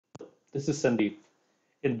This is Sandeep.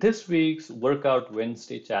 In this week's Workout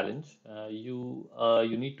Wednesday challenge, you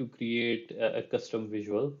need to create a custom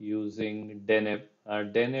visual using Deneb.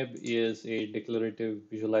 Deneb is a declarative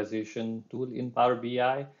visualization tool in Power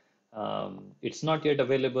BI. It's not yet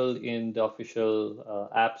available in the official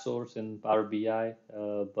app source in Power BI,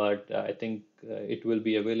 but I think it will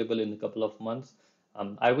be available in a couple of months.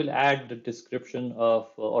 I will add the description of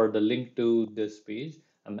or the link to this page,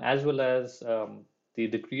 as well as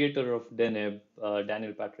the creator of Deneb,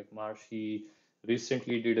 Daniel Patrick Marsh. He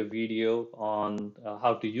recently did a video on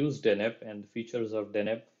how to use Deneb and the features of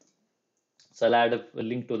Deneb. So I'll add a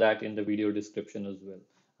link to that in the video description as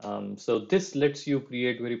well. So this lets you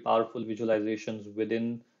create very powerful visualizations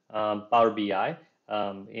within Power BI.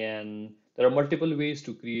 And there are multiple ways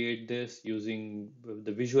to create this using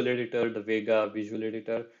the visual editor, the Vega visual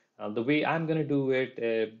editor. The way I'm going to do it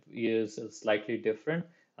is slightly different.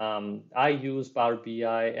 I use Power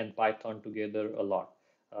BI and Python together a lot.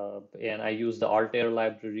 And I use the Altair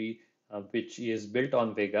library, which is built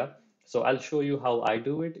on Vega. So I'll show you how I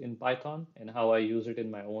do it in Python and how I use it in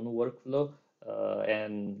my own workflow.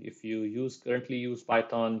 And if you currently use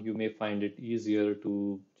Python, you may find it easier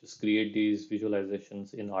to just create these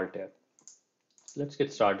visualizations in Altair. Let's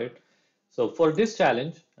get started. So for this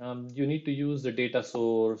challenge, you need to use the data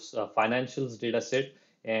source financials data set,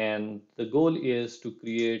 and the goal is to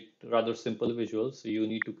create rather simple visuals. So you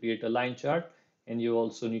need to create a line chart, and you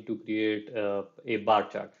also need to create a bar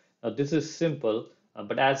chart. Now this is simple,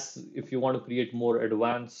 but as if you want to create more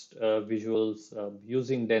advanced visuals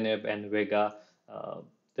using Deneb and Vega,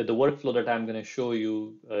 the workflow that I'm going to show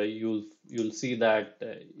you, you'll see that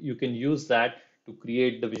you can use that to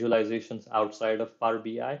create the visualizations outside of Power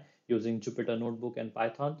BI using Jupyter Notebook and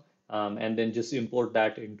Python, and then just import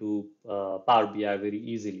that into Power BI very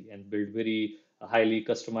easily and build very highly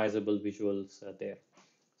customizable visuals there.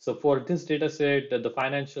 So for this data set, the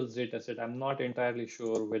financials data set, I'm not entirely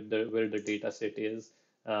sure where the data set is.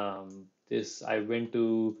 This I went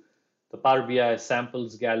to the Power BI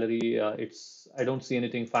samples gallery. I don't see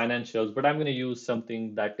anything financials, but I'm going to use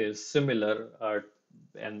something that is similar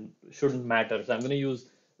and shouldn't matter. So I'm going to use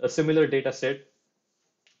a similar data set.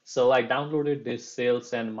 So I downloaded this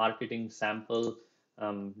sales and marketing sample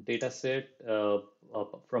data set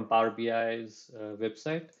from Power BI's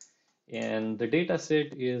website. And the data set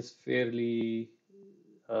is fairly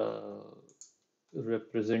uh,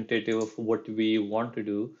 representative of what we want to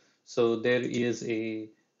do. So there is a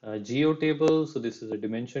geo table. So this is a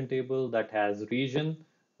dimension table that has region.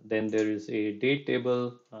 Then there is a date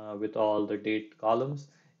table with all the date columns.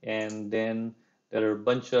 And then there are a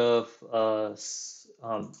bunch of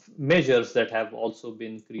measures that have also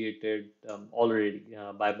been created already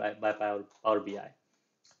by Power BI.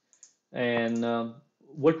 And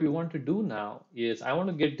what we want to do now is I want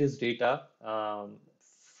to get this data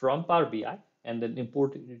from Power BI and then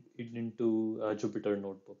import it into Jupyter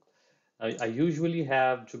Notebook. I usually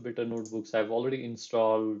have Jupyter Notebooks. I've already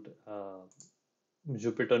installed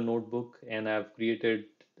Jupyter Notebook and I've created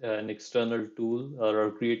an external tool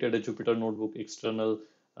or created a Jupyter Notebook external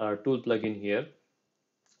tool plugin here.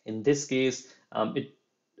 In this case,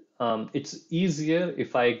 it's easier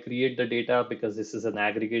if I create the data because this is an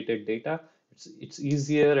aggregated data. It's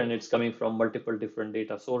easier and it's coming from multiple different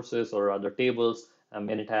data sources or other tables, and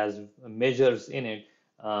it has measures in it.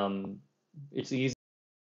 It's easier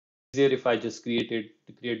if I just create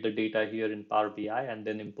the data here in Power BI and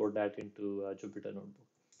then import that into Jupyter Notebook.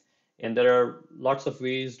 And there are lots of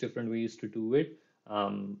ways, different ways to do it.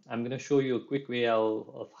 I'm going to show you a quick way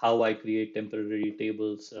of how I create temporary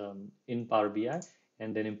tables in Power BI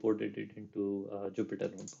and then imported it into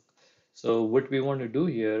Jupyter Notebook. So what we want to do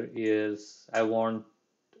here is I want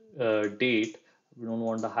date. We don't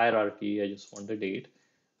want the hierarchy. I just want the date.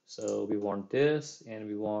 So we want this and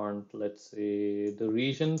we want, let's say, the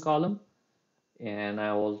region column. And I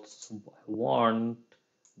also want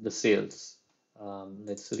the sales.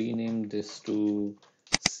 Let's rename this to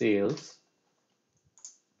sales.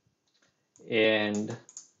 And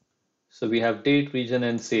so we have date, region,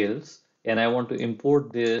 and sales. And I want to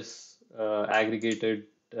import this aggregated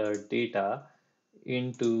data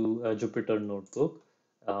into a Jupyter Notebook.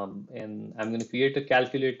 And I'm going to create a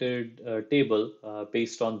calculated table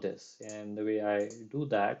based on this. And the way I do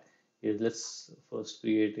that is let's first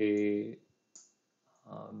create a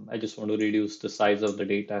I just want to reduce the size of the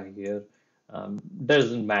data here.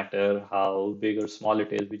 Doesn't matter how big or small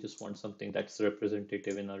it is. We just want something that's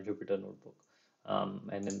representative in our Jupyter notebook.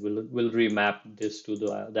 And then we'll remap this to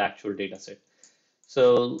the actual data set.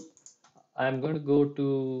 So I'm going to go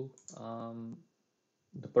to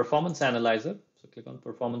the performance analyzer. So click on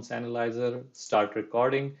performance analyzer, start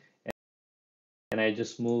recording. I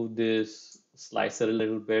just move this slicer a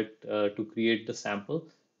little bit to create the sample,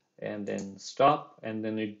 and then stop, and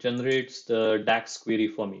then it generates the DAX query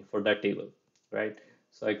for me for that table, right?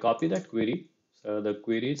 So I copy that query. So the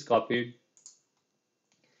query is copied,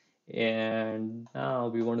 and now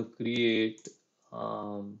um, we want to create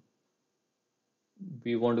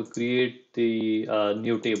the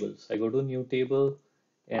new tables. I go to new table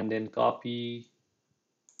and then copy.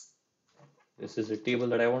 This is a table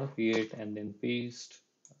that I want to create, and then paste,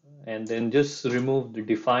 and then just remove the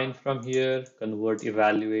define from here, convert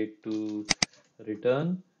evaluate to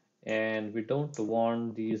return. And we don't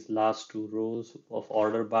want these last two rows of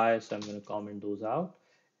order by, so I'm going to comment those out.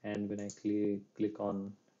 And when I click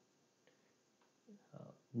on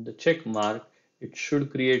the check mark, it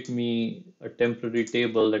should create me a temporary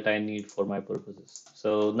table that I need for my purposes.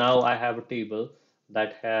 So now I have a table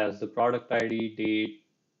that has the product ID, date,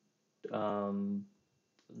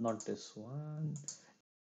 not this one,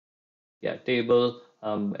 yeah, table,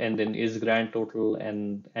 and then is grand total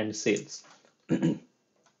and sales.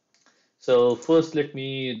 So first, let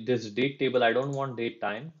me this date table. I don't want date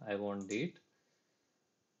time. I want date.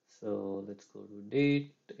 So let's go to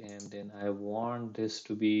date, and then I want this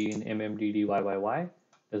to be in MMDDYYY.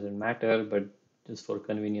 Doesn't matter, but just for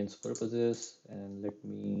convenience purposes. And let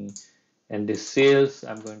me, and this sales,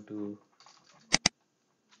 I'm going to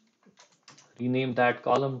rename that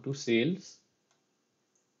column to sales.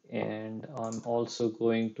 And I'm also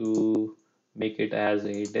going to make it as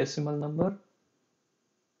a decimal number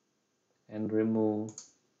and remove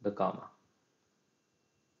the comma.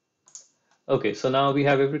 Okay, so now we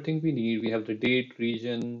have everything we need. We have the date,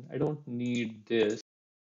 region. I don't need this,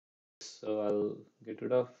 so I'll get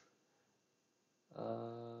rid of.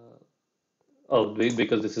 Uh, oh,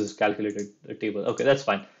 because this is calculated table. Okay, that's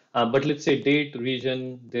fine. But let's say date,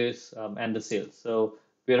 region, this, and the sales. So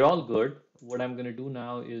we're all good. What I'm going to do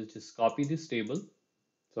now is just copy this table.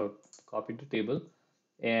 So copy the table,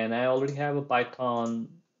 and I already have a Python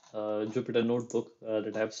Jupyter notebook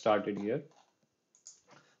that I've started here.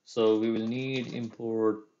 So we will need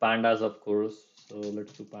import pandas, of course. So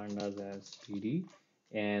let's do pandas as PD.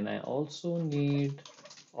 And I also need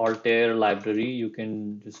Altair library. You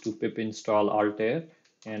can just do pip install Altair,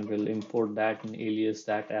 and we'll import that and alias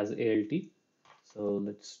that as ALT. So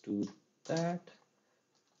let's do that.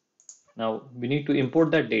 Now we need to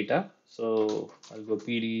import that data. So I'll go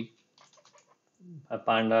PD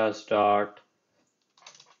pandas dot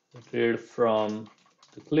read from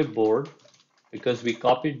the clipboard, because we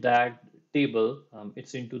copied that table,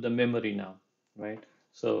 it's into the memory now, right?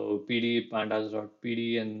 So PD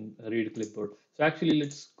pandas.pd and read clipboard. So actually,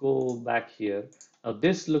 let's go back here. Now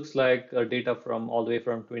this looks like data from all the way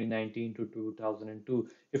from 2019 to 2002.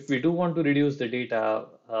 If we do want to reduce the data,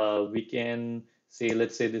 we can say,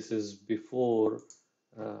 let's say this is before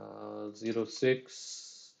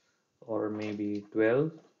 06 or maybe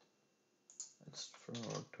 12. It's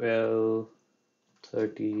from 12,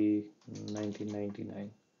 30,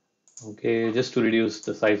 1999. Okay, just to reduce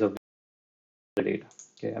the size of the data.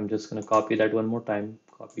 Okay, I'm just going to copy that one more time.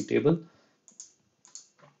 Copy table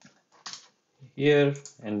here,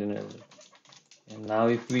 and then and now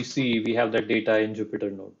if we see, we have that data in Jupyter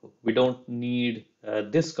Notebook. We don't need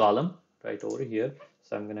this column right over here.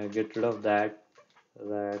 So I'm going to get rid of that.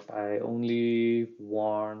 That I only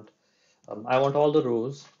want, I want all the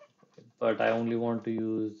rows, but I only want to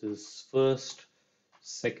use this first,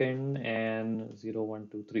 second, and 0, 1,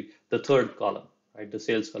 2, 3, the third column, right? The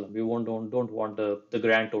sales column. We don't want the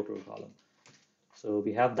grand total column. So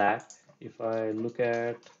we have that. If I look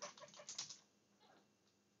at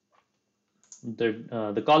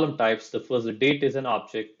the column types, the date is an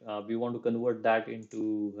object. We want to convert that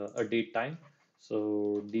into a date time.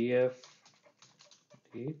 So df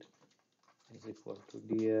date is equal to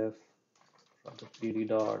df from the pd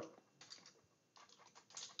dot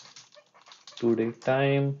to date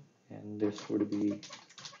time, and this would be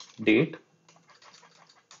date.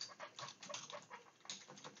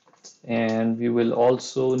 And we will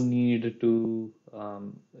also need to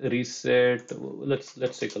reset.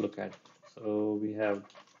 Let's take a look at it. So we have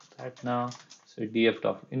that now. So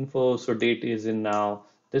df.info. So date is in now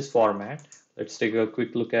this format. Let's take a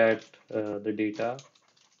quick look at the data.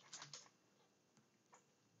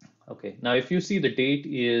 Okay, now if you see, the date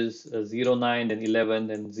is 09, then 11,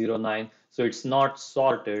 then 09. So it's not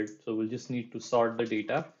sorted. So we'll just need to sort the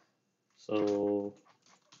data. So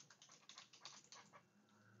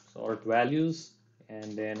sort values,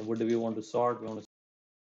 and then what do we want to sort? We want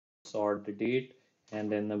to sort the date, and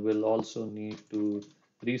then we'll also need to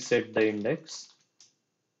reset the index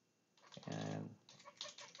and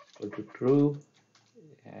go to true,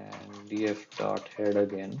 and df dot head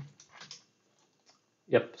again.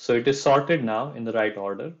 Yep, so it is sorted now in the right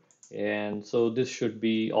order, and so this should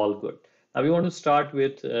be all good. Now we want to start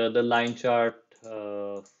with the line chart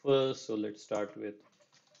first, so let's start with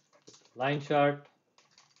line chart.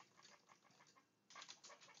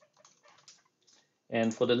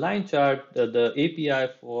 And for the line chart, the API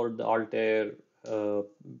uh,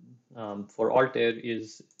 for Altair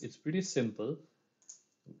is it's pretty simple.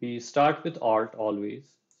 We start with Alt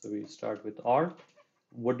always. So we start with Alt.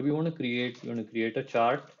 What do we want to create? We want to create a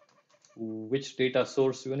chart. Which data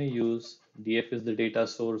source we want to use? DF is the data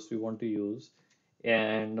source we want to use.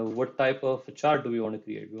 And what type of chart do we want to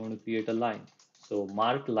create? We want to create a line. So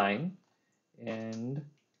mark line, and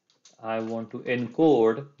I want to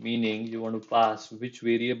encode, meaning you want to pass which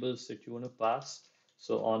variables that you want to pass.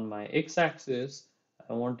 So on my x-axis,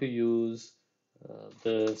 I want to use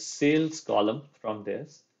the sales column from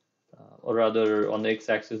this, or rather on the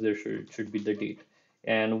x-axis there should be the date.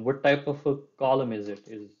 And what type of a column is it?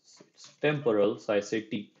 It's temporal, so I say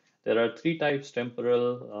T. There are three types: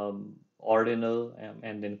 temporal, ordinal,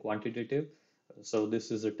 and then quantitative. So this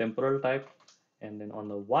is a temporal type. And then on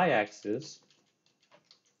the y-axis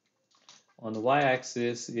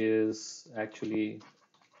is actually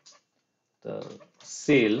the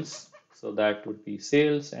sales. So that would be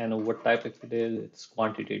sales, and what type of it is, it's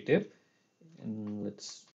quantitative. And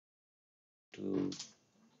let's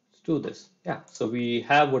do this. Yeah, so we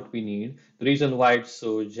have what we need. The reason why it's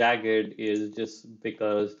so jagged is just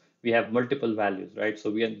because we have multiple values, right?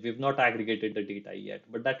 So we've not aggregated the data yet,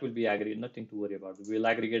 but that will be aggregated, nothing to worry about. We'll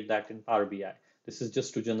aggregate that in Power BI. This is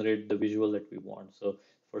just to generate the visual that we want. So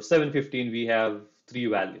for 715, we have three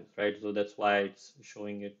values, right? So that's why it's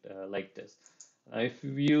showing it like this. If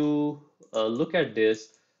you look at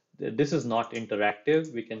this, this is not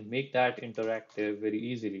interactive. We can make that interactive very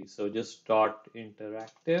easily. So just dot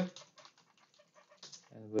interactive,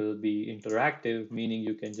 and will be interactive, meaning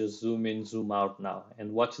you can just zoom in, zoom out now,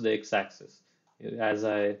 and watch the x-axis. As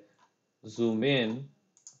I zoom in,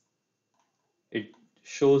 it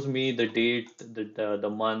shows me the date, the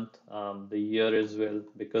month, the year as well,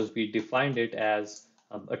 because we defined it as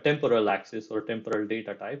a temporal axis or temporal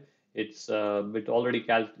data type. It already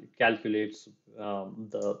calculates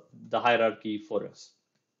the hierarchy for us.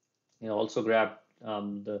 You know, also grab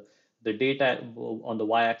the data on the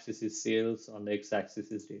y-axis is sales, on the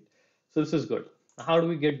x-axis is date. So this is good. How do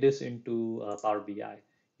we get this into Power BI?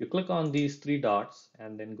 You click on these three dots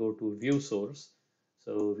and then go to View Source.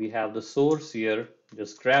 So we have the source here.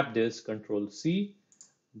 Just grab this, Control C,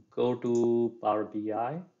 go to Power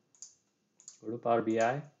BI, go to Power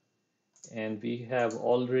BI, and we have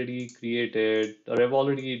already created, or I've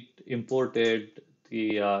already imported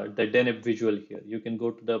the Deneb visual here. You can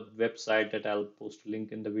go to the website that I'll post a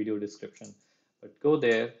link in the video description, but go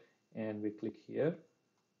there and we click here.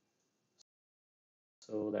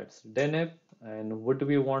 So that's Deneb, and what do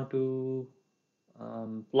we want to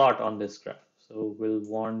plot on this graph? So we'll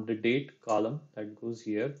want the date column that goes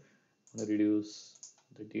here. I'm going to reduce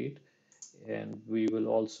the date, and we will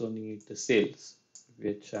also need the sales,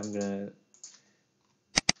 which I'm going to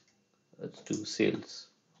let's do sales.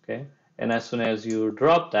 Okay, and as soon as you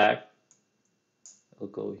drop that, I'll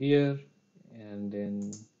go here and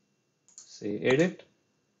then say edit,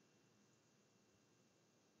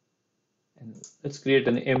 and let's create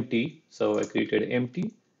an empty. So I created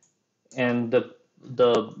empty, and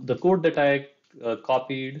the code that I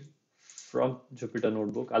copied from Jupyter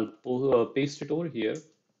Notebook, I'll paste it over here.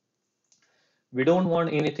 We don't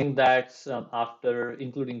want anything that's after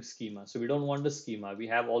including schema. So we don't want the schema. We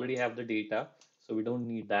already have the data, so we don't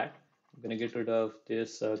need that. I'm going to get rid of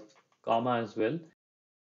this comma as well.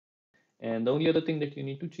 And the only other thing that you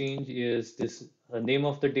need to change is this name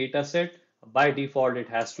of the data set. By default, it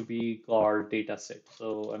has to be called data set.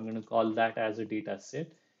 So I'm going to call that as a data set.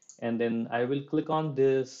 And then I will click on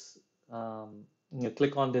this,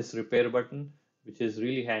 click on this repair button, which is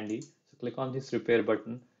really handy. So click on this repair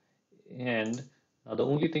button. And now the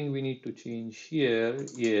only thing we need to change here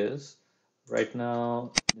is right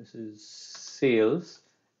now, this is sales,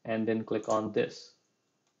 and then click on this.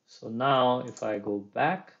 So now if I go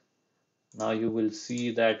back, now you will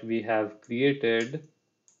see that we have created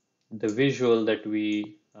the visual that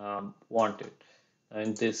we wanted.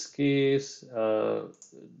 In this case, the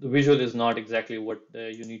visual is not exactly what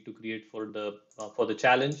you need to create for the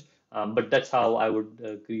challenge, but that's how I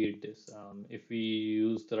would create this. If we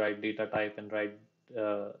use the right data type and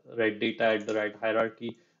right data at the right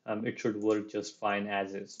hierarchy, it should work just fine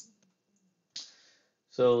as is.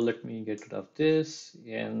 So let me get rid of this.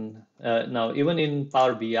 And now, even in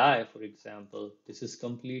Power BI, for example, this is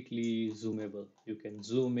completely zoomable. You can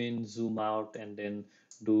zoom in, zoom out, and then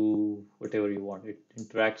do whatever you want. It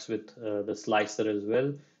interacts with the slicer as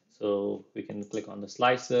well. So we can click on the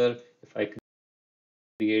slicer. If I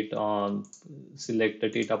create on, select the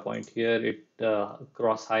data point here, it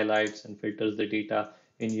cross highlights and filters the data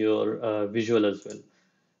in your visual as well.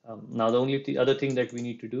 Now, the only other thing that we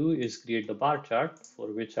need to do is create the bar chart, for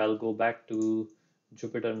which I'll go back to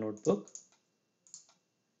Jupyter Notebook.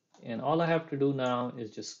 And all I have to do now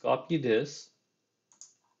is just copy this.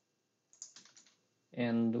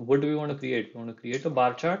 And what do we want to create? We want to create a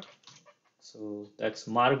bar chart. So that's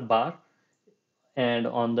mark bar. And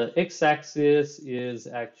on the x-axis is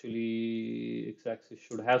actually, x-axis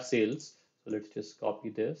should have sales. So let's just copy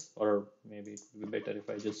this, or maybe it would be better if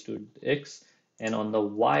I just do x. And on the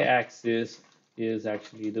y-axis is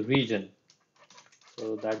actually the region.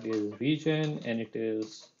 So that is region, and it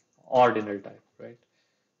is ordinal type, right?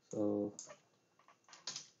 So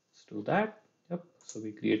let's do that. Yep. So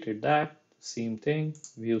we created that. Same thing.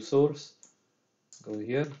 View source. Go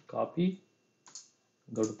here, copy,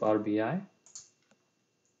 go to Power BI.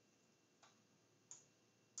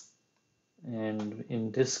 And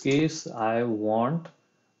in this case, I want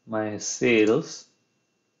my sales.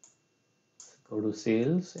 Go to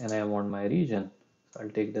sales, and I want my region. So I'll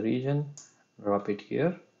take the region, drop it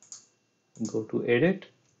here, go to edit,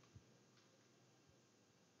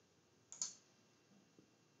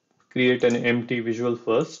 create an empty visual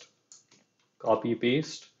first, copy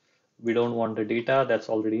paste. We don't want the data that's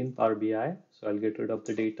already in Power BI, so I'll get rid of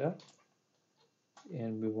the data.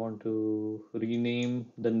 And we want to rename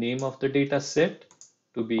the name of the data set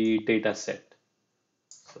to be data set.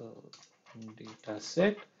 So data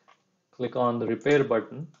set, click on the repair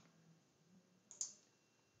button,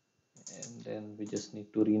 and then we just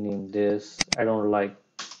need to rename this. I don't like,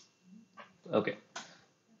 okay.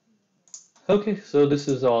 Okay, so this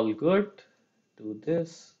is all good. Do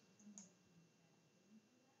this,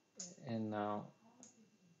 and now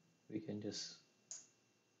we can just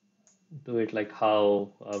do it like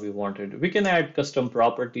how we wanted. We can add custom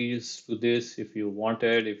properties to this if you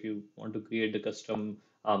wanted. If you want to create the custom,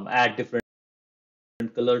 add different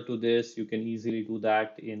color to this, you can easily do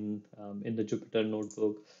that in the Jupyter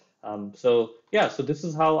Notebook. So yeah, so this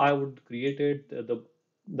is how I would create it.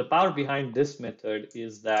 The power behind this method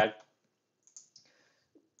is that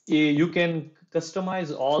you can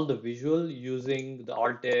customize all the visual using the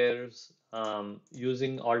Altair's uh,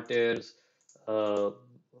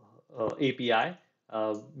 API,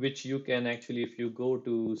 which you can actually, if you go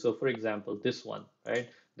to, so for example, this one, right?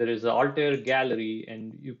 There is an Altair gallery,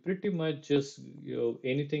 and you pretty much just,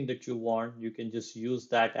 anything that you want, you can just use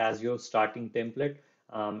that as your starting template.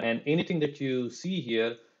 And anything that you see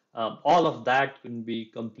here, all of that can be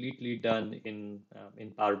completely done in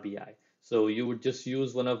Power BI. So you would just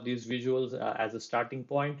use one of these visuals as a starting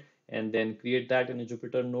point, and then create that in a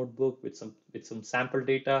Jupyter notebook with some sample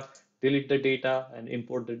data, delete the data, and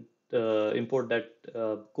import that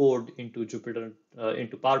code into Jupyter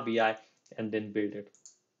into Power BI, and then build it.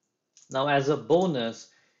 Now, as a bonus,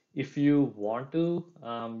 if you want to,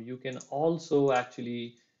 you can also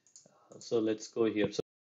actually. So let's go here. So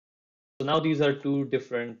now these are two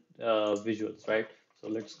different visuals, right? So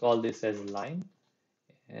let's call this as line,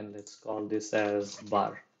 and let's call this as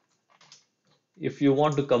bar. If you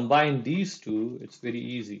want to combine these two, it's very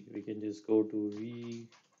easy. We can just go to v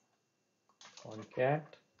concat,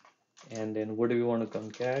 and then what do we want to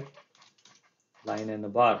concat? Line and a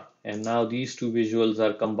bar. And now these two visuals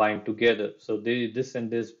are combined together. So this and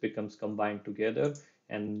this becomes combined together.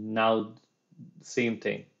 And now same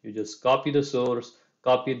thing. You just copy the source,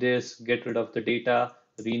 copy this, get rid of the data,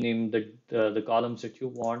 rename the columns that you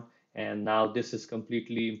want, and now this is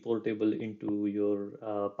completely importable into your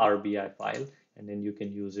Power BI file, and then you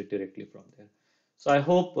can use it directly from there. So I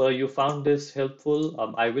hope you found this helpful.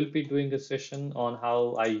 I will be doing a session on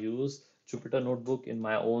how I use Jupyter Notebook in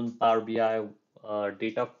my own Power BI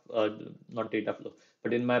data, not data flow,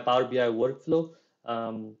 but in my Power BI workflow.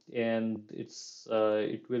 And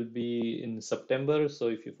it will be in September. So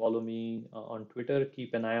if you follow me on Twitter,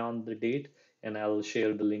 keep an eye on the date, and I'll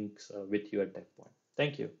share the links with you at that point.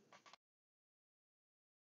 Thank you.